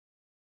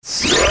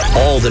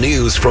All the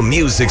news from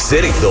Music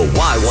City. The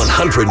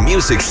Y100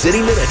 Music City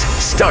Minute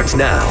starts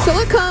now. So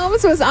Luke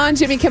Combs was on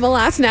Jimmy Kimmel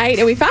last night,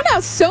 and we found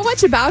out so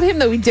much about him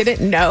that we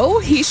didn't know.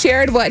 He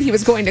shared what he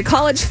was going to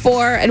college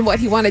for and what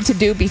he wanted to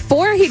do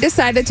before he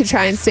decided to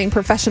try and sing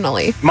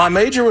professionally. My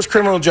major was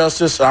criminal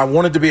justice. I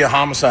wanted to be a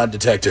homicide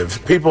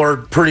detective. People are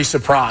pretty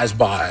surprised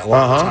by it a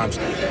lot of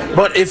times.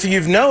 But if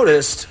you've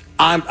noticed,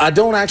 I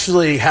don't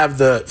actually have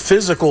the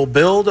physical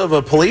build of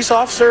a police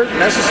officer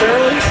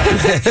necessarily.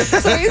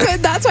 So he said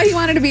that's why he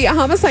wanted to be a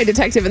homicide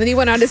detective. And then he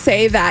went on to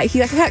say that he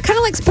kind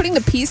of likes putting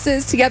the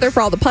pieces together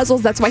for all the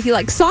puzzles. That's why he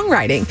likes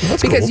songwriting.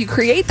 That's because cool. You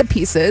create the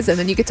pieces and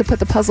then you get to put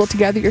the puzzle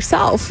together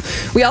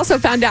yourself. We also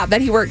found out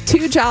that he worked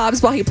 2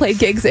 jobs while he played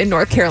gigs in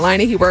North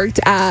Carolina. He worked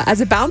as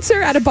a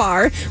bouncer at a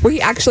bar where he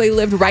actually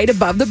lived right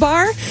above the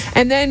bar.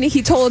 And then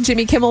he told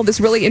Jimmy Kimmel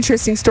this really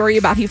interesting story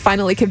about he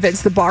finally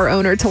convinced the bar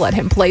owner to let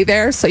him play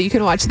there. So you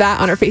can watch that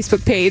on our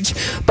Facebook page.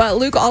 But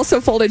Luke also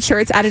folded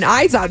shirts at an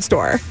Izod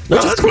store,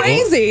 which is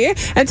crazy.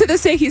 Cool. And to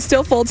this day, he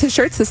still folds his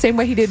shirts the same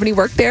way he did when he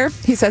worked there.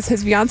 He says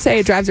his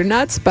fiance drives her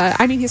nuts, but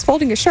I mean, he's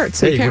folding his shirts,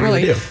 so you can't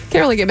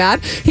really get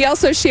mad. He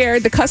also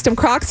shared the custom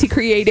Crocs he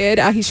created.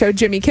 He showed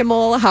Jimmy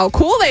Kimmel how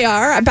cool they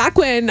are. Back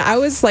when I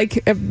was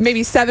like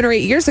maybe 7 or 8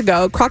 years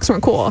ago, Crocs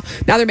weren't cool.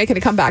 Now they're making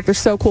a comeback. They're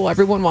so cool.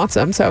 Everyone wants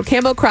them. So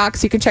camo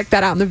Crocs, you can check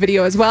that out in the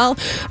video as well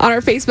on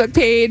our Facebook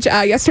page.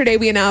 Yesterday,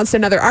 we announced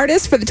another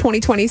artist for the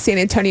 2020 San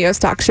Antonio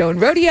Stock Show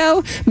and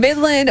Rodeo.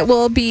 Midland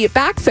will be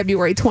back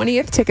February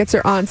 20th. Tickets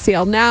are on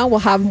sale now. We'll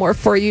have more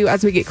for you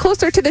as we get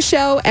closer to the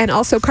show. And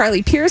also,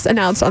 Pearce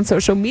announced on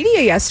social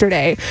media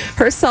yesterday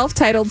her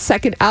self-titled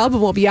second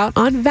album will be out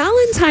on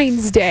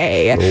Valentine's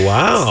Day.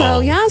 Wow. So,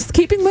 yes,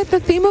 keeping with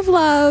the theme of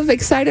love.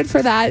 Excited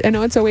for that. I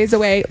know it's a ways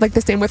away, like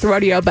the same with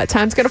Rodeo, but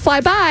time's going to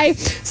fly by.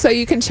 So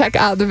you can check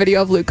out the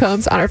video of Luke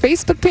Combs on our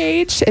Facebook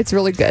page. It's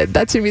really good.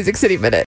 That's your Music City Minute.